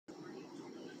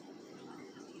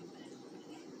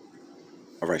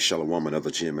All right, Shalom, another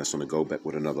GMS on the go, back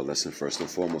with another lesson. First and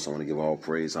foremost, I want to give all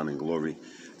praise, honor, and glory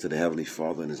to the Heavenly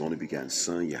Father and His only begotten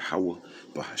Son, Yahweh,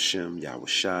 Bahashem, Yahweh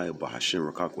Shai,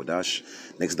 Bahashem, Rakak Wadash.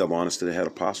 Next, double honors to the head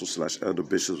apostles / elder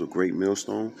bishops of Great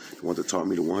Millstone, the one that taught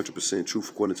me the 100%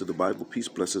 truth according to the Bible. Peace,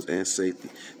 blessings, and safety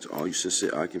to all you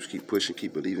sincere icons. Keep pushing,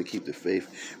 keep believing, keep the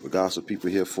faith. Regardless of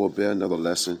people here, forbear another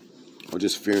lesson on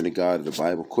just fearing the God of the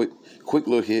Bible. Quick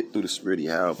little hit through the spirit of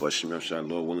Yahweh, Bahashem, Shai,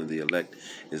 Lord willing, the elect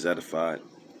is edified.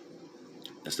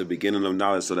 That's the beginning of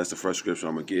knowledge, so that's the first scripture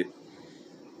I'm going to get.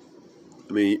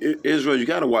 I mean, Israel, you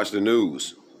got to watch the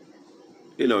news.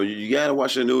 You know, you got to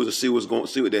watch the news to see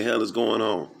what the hell is going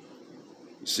on.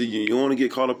 See, you want to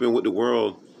get caught up in what the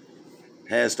world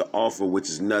has to offer, which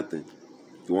is nothing.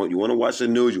 You want to watch the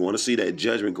news. You want to see that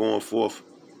judgment going forth.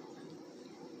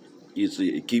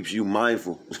 It keeps you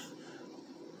mindful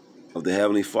of the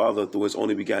Heavenly Father through His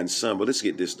only begotten Son. But let's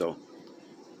get this, though.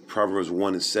 Proverbs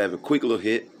 1:7. Quick little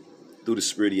hit. Through the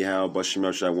spirit of Yahweh,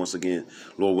 Bahashem Shai, once again,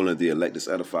 Lord willing, the elect is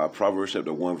edified. Proverbs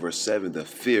chapter 1, verse 7, the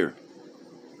fear.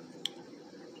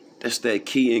 That's that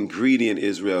key ingredient,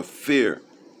 Israel. Fear.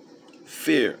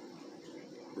 Fear.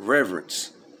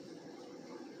 Reverence.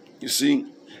 You see,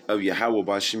 of Yahweh,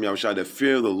 Bahashem Shai, the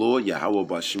fear of the Lord, Yahweh,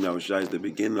 Bahashem Shai, is the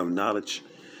beginning of knowledge.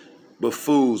 But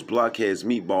fools, blockheads,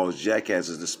 meatballs,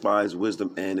 jackasses despise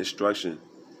wisdom and instruction.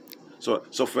 So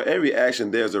for every action,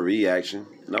 there's a reaction.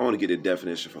 And I want to get the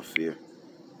definition for fear.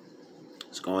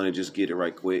 Let's go ahead and just get it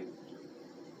right quick.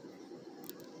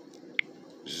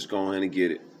 Just go ahead and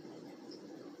get it.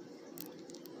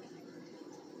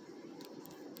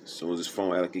 As soon as this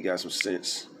phone act like he got some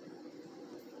sense.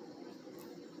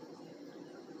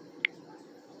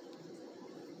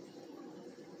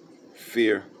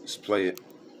 Fear. Let's play it.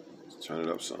 Let's turn it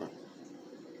up some.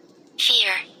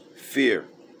 Fear. Fear.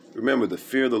 Remember, the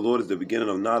fear of the Lord is the beginning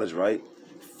of knowledge, right?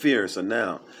 Fear is a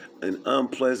noun, an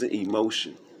unpleasant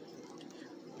emotion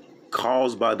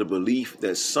caused by the belief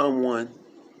that someone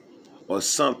or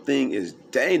something is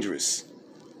dangerous.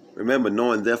 Remember,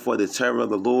 knowing therefore the terror of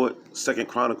the Lord, 2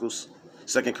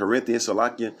 Corinthians,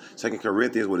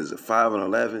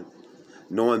 5:11.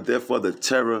 Knowing therefore the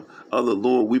terror of the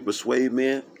Lord, we persuade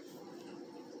men.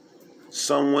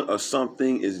 Someone or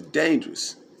something is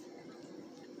dangerous,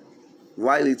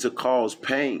 likely to cause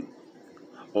pain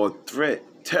or threat,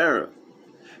 terror.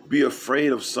 Be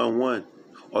afraid of someone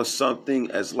or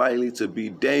something as likely to be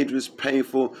dangerous,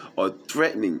 painful, or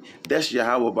threatening. That's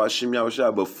Yahweh Bahashem Yahweh Shai.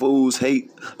 But fools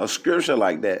hate a scripture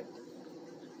like that.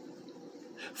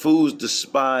 Fools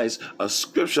despise a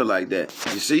scripture like that.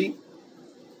 You see?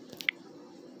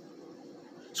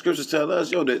 Scriptures tell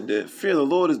us, that the fear of the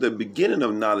Lord is the beginning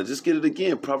of knowledge. Let's get it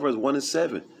again. Proverbs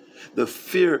 1:7. The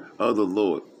fear of the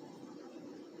Lord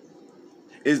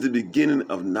is the beginning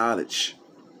of knowledge.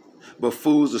 But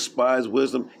fools despise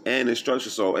wisdom and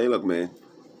instruction. So, hey, look, man.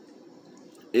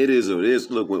 It is what it is.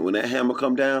 Look, when that hammer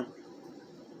come down,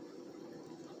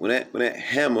 when that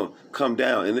hammer come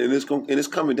down, and it's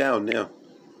coming down now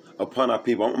upon our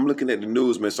people. I'm looking at the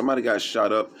news, man. Somebody got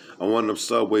shot up on one of them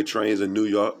subway trains in New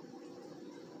York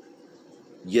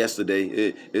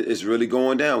yesterday. It's really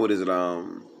going down. What is it?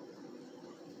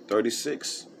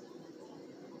 36,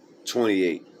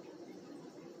 28.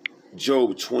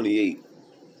 Job 28.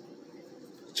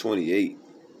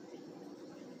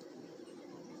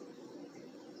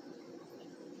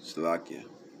 Salakia.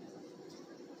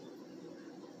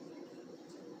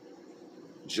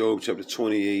 Job chapter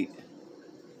 28.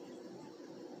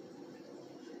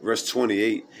 Verse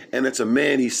 28. And it's a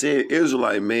man, he said,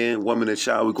 Israelite man, woman, and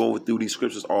child. We go through these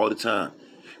scriptures all the time.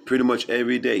 Pretty much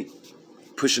every day.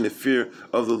 Pushing the fear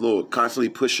of the Lord. Constantly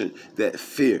pushing that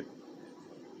fear.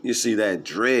 You see, that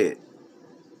dread,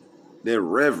 that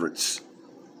reverence.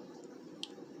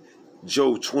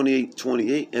 Job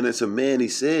 28:28, and it's a man, he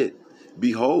said,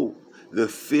 behold, the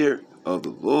fear of the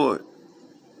Lord.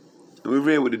 And we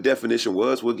read what the definition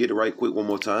was. We'll get it right quick one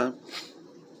more time.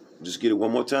 Just get it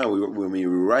one more time. We're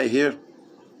right here.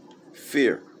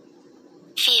 Fear.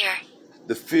 Fear.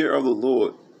 The fear of the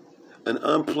Lord. An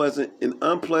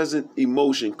unpleasant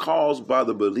emotion caused by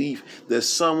the belief that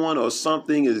someone or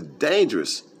something is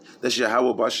dangerous. That's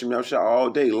Yahweh Bahashem Shai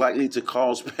all day, likely to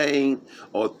cause pain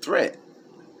or threat.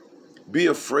 Be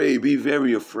afraid. Be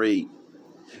very afraid.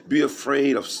 Be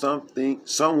afraid of something,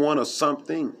 someone or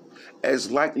something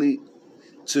as likely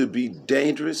to be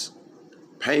dangerous,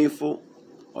 painful,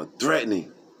 or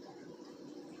threatening.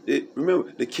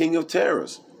 Remember, the king of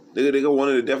terrors. They go one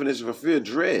of the definitions for fear,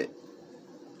 dread.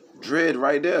 Dread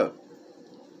right there.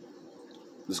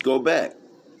 Let's go back.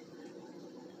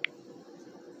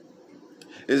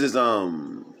 It says,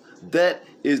 that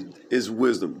is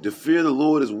wisdom. The fear of the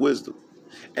Lord is wisdom.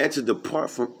 And to depart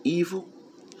from evil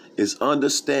is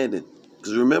understanding.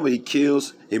 Because remember, he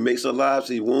kills, he makes alive,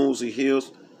 he wounds, he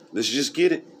heals. Let's just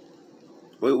get it.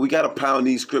 We got to pound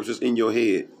these scriptures in your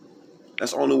head.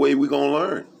 That's the only way we're going to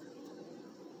learn.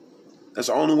 That's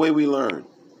the only way we learn.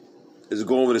 Is to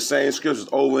go over the same scriptures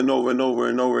over and over and over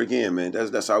and over again, man.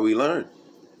 That's how we learn.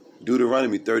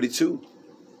 Deuteronomy 32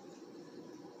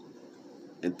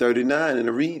 and 39, and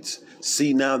it reads,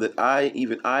 see now that I,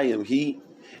 even I am he,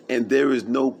 and there is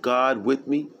no God with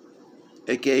me,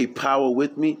 aka power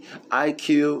with me. I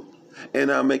kill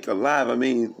and I make alive. I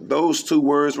mean, those two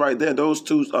words right there, those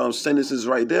two sentences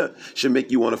right there should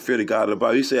make you want to fear the God of the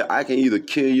Bible. He said, I can either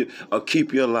kill you or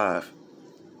keep you alive.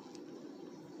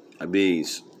 I mean,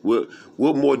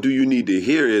 what more do you need to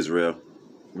hear, Israel?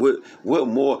 What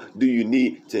more do you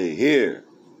need to hear?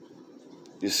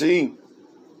 You see,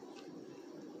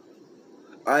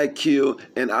 I kill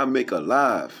and I make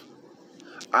alive.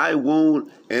 I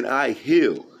wound and I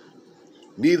heal.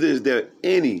 Neither is there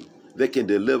any that can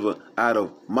deliver out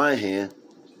of my hand.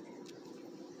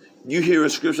 You hear a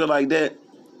scripture like that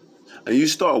and you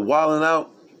start wilding out,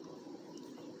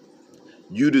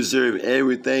 you deserve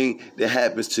everything that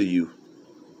happens to you.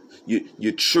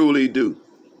 You truly do.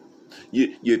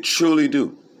 You truly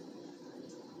do.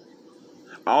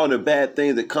 All the bad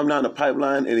things that come down the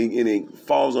pipeline and it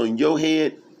falls on your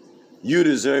head, you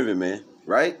deserve it, man.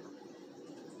 Right?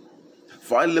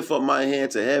 For I lift up my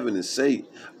hand to heaven and say,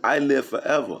 I live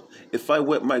forever. If I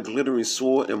wet my glittering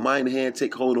sword and mine hand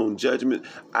take hold on judgment,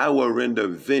 I will render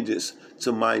vengeance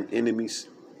to mine enemies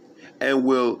and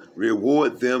will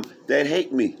reward them that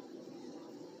hate me.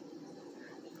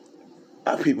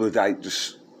 Our people like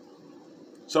just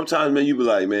sometimes, man, you be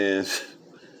like, man,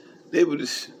 they were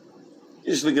just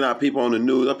looking at people on the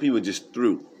news. Our people just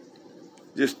through.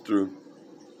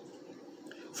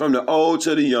 From the old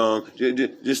to the young,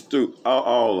 just through.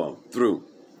 All of them, through.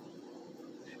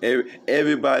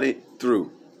 Everybody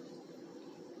through.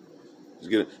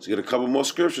 Let's get a couple more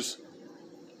scriptures.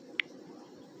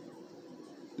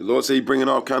 The Lord said He bringing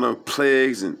all kind of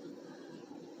plagues and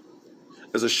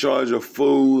there's a shortage of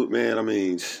food, man. I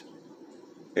mean,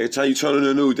 every time you turn on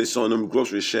the news, they saw them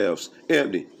grocery shelves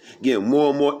empty, getting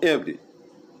more and more empty.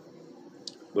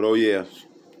 But oh yeah,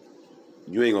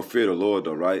 you ain't gonna fear the Lord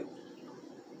though, right?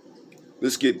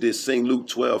 Let's get this. St. Luke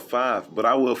 12:5. But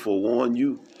I will forewarn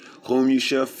you, whom you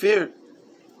shall fear.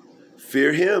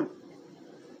 Fear Him.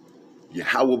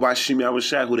 Yahweh Bashim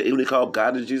Yahushua, who they even call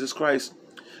God is Jesus Christ,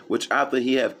 which after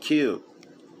He have killed,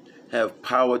 have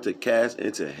power to cast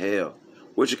into hell,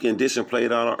 which a condition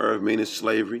played out on earth, meaning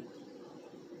slavery.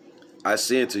 I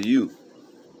say unto you,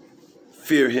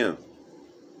 fear Him.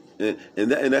 And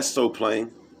that's so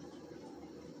plain.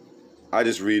 I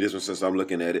just read this one since I'm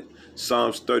looking at it.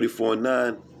 Psalms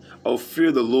 34:9. Oh,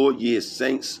 fear the Lord, ye His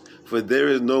saints, for there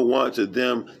is no want to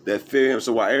them that fear Him.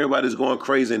 So while everybody's going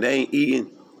crazy and they ain't eating,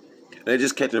 they're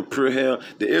just catching pure hell,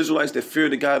 the Israelites that fear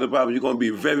the God of the Bible, you're going to be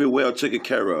very well taken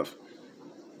care of.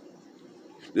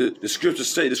 The scripture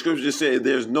just said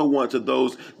there's no one to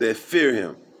those that fear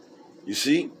Him. You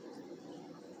see?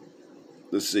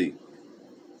 Let's see.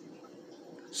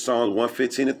 Psalms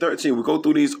 115 and 13. We go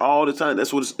through these all the time.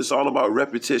 That's what it's all about,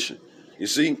 repetition. You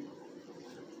see?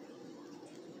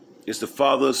 It's the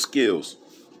father of skills.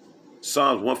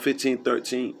 Psalms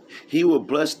 115:13. He will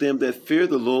bless them that fear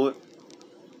the Lord,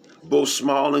 both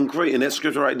small and great. And that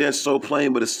scripture right there is so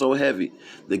plain, but it's so heavy.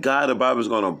 The God of the Bible is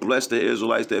going to bless the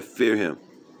Israelites that fear Him.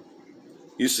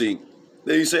 You see,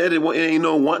 then you said it ain't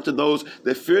no want to those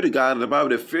that fear the God of the Bible,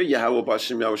 that fear Yahweh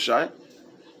Bashim Yahushai.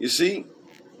 You see?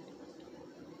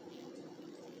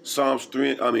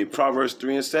 Proverbs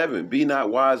 3 and 7. Be not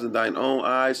wise in thine own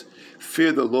eyes.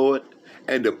 Fear the Lord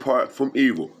and depart from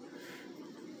evil.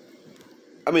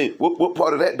 I mean, what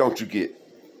part of that don't you get?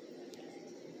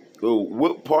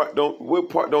 What part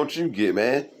don't you get,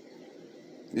 man?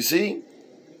 You see?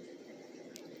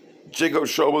 Jacob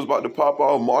Showal's about to pop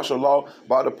off. Martial law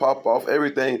about to pop off.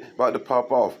 Everything about to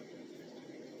pop off.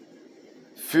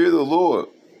 Fear the Lord,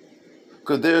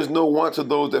 because there is no want to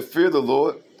those that fear the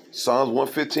Lord. Psalms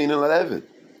 115 and 11.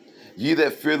 Ye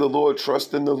that fear the Lord,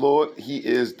 trust in the Lord. He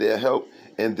is their help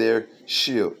and their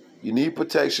shield. You need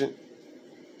protection.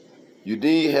 You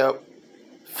need help.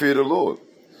 Fear the Lord.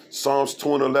 Psalms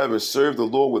 2 and 11. Serve the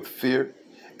Lord with fear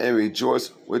and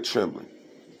rejoice with trembling.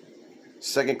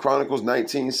 2 Chronicles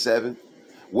 19:7.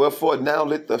 Wherefore now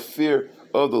let the fear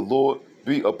of the Lord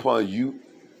be upon you.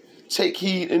 Take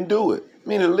heed and do it.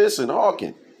 Meaning, listen,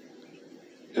 hearken.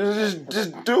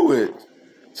 Just do it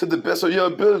to the best of your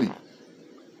ability.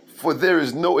 For there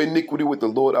is no iniquity with the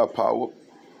Lord our power,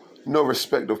 no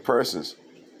respect of persons.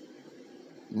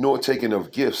 nor taking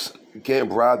of gifts. You can't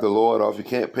bribe the Lord off. You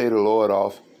can't pay the Lord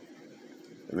off.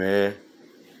 Man.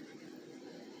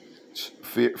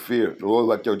 Fear. The Lord's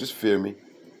like, yo, just fear me.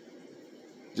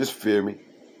 Just fear me.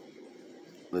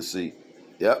 Let's see.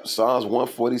 Yep, Psalms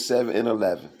 147 and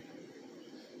 11.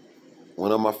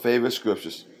 One of my favorite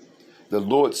scriptures. The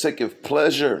Lord taketh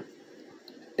pleasure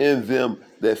in them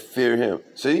that fear him.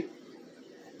 See?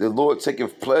 The Lord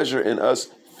taketh pleasure in us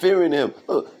fearing him.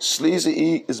 Look, Sleazy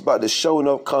E is about to show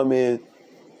enough come in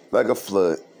like a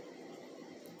flood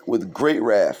with great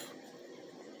wrath.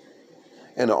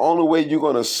 And the only way you're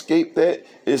going to escape that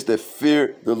is to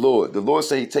fear the Lord. The Lord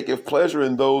said he taketh pleasure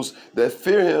in those that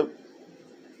fear him,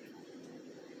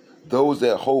 those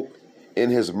that hope in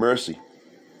his mercy.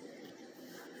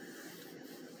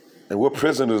 And we're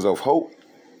prisoners of hope,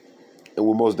 and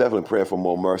we're most definitely praying for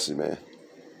more mercy, man.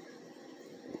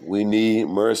 We need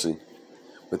mercy.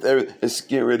 With everything, it's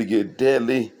getting ready to get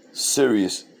deadly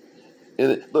serious.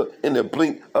 And look, in the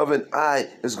blink of an eye,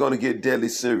 it's going to get deadly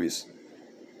serious.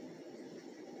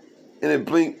 In the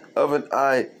blink of an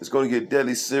eye, it's going to get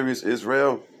deadly serious,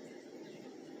 Israel.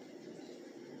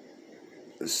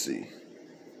 Let's see.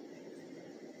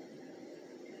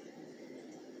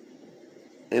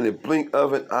 In the blink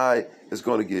of an eye, it's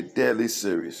going to get deadly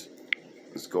serious.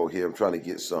 Let's go here. I'm trying to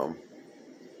get something.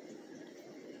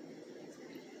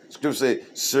 Scripture say,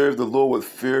 serve the Lord with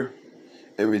fear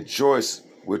and rejoice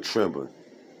with trembling.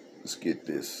 Let's get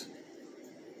this.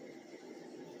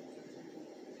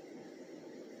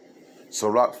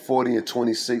 Sirach 40 and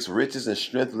 26, riches and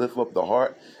strength lift up the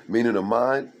heart, meaning the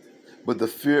mind, but the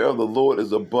fear of the Lord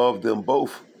is above them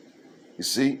both. You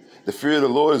see, the fear of the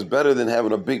Lord is better than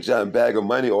having a big giant bag of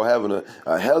money or having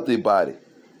a healthy body.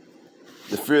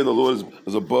 The fear of the Lord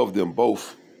is above them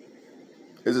both.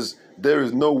 There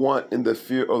is no want in the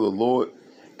fear of the Lord,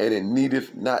 and it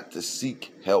needeth not to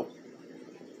seek help.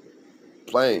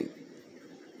 Plain.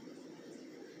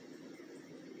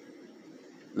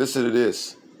 Listen to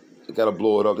this. I gotta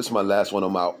blow it up. This is my last one.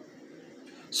 I'm out.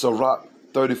 Sirach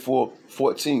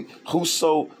 34:14.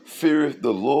 Whoso feareth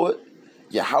the Lord,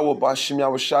 Yahweh B'Shem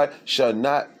Yahushai, shall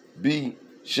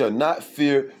not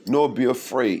fear nor be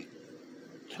afraid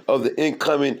of the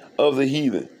incoming of the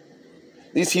heathen.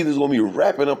 These heathens gonna be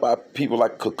wrapping up our people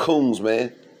like cocoons,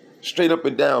 man. Straight up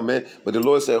and down, man. But the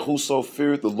Lord said, whoso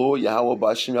feareth the Lord, Yahweh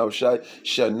B'Shem Yahushai,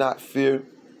 shall not fear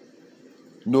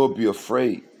nor be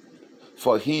afraid,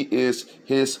 for he is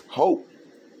his hope.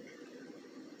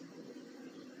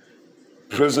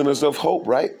 Prisoners of hope,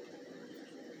 right?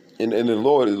 And the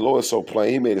Lord is so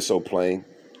plain. He made it so plain.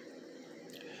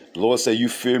 The Lord said, you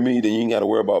fear me, then you ain't got to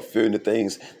worry about fearing the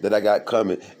things that I got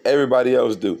coming. Everybody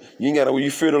else do.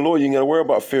 You fear the Lord, you ain't got to worry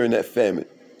about fearing that famine.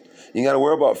 You ain't got to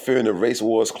worry about fearing the race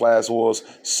wars, class wars,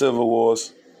 civil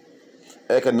wars,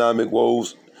 economic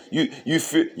woes.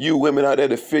 You women out there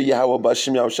that fear Yahweh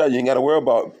B'Shem Yahushai, you ain't got to worry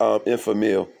about infant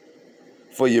meal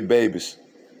for your babies,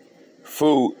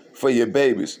 food for your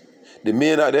babies. The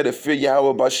men out there that fear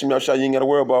Yahweh B'Shem Yahushai, you ain't got to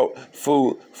worry about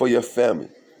food for your family.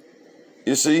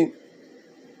 You see?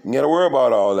 You ain't got to worry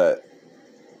about all that.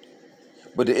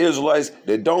 But the Israelites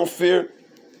that don't fear,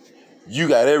 you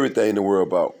got everything to worry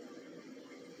about.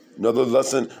 Another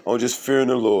lesson on just fearing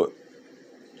the Lord.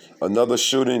 Another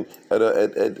shooting at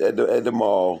the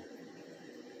mall,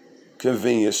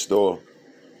 convenience store,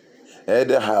 at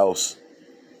the house.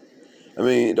 I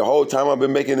mean, the whole time I've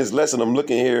been making this lesson, I'm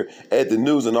looking here at the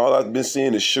news, and all I've been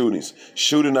seeing is shootings.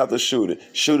 Shooting after shooting,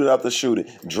 shooting after shooting,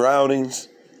 drownings,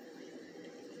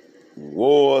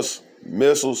 wars,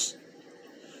 missiles,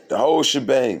 the whole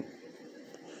shebang.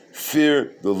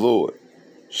 Fear the Lord.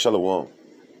 Shalom.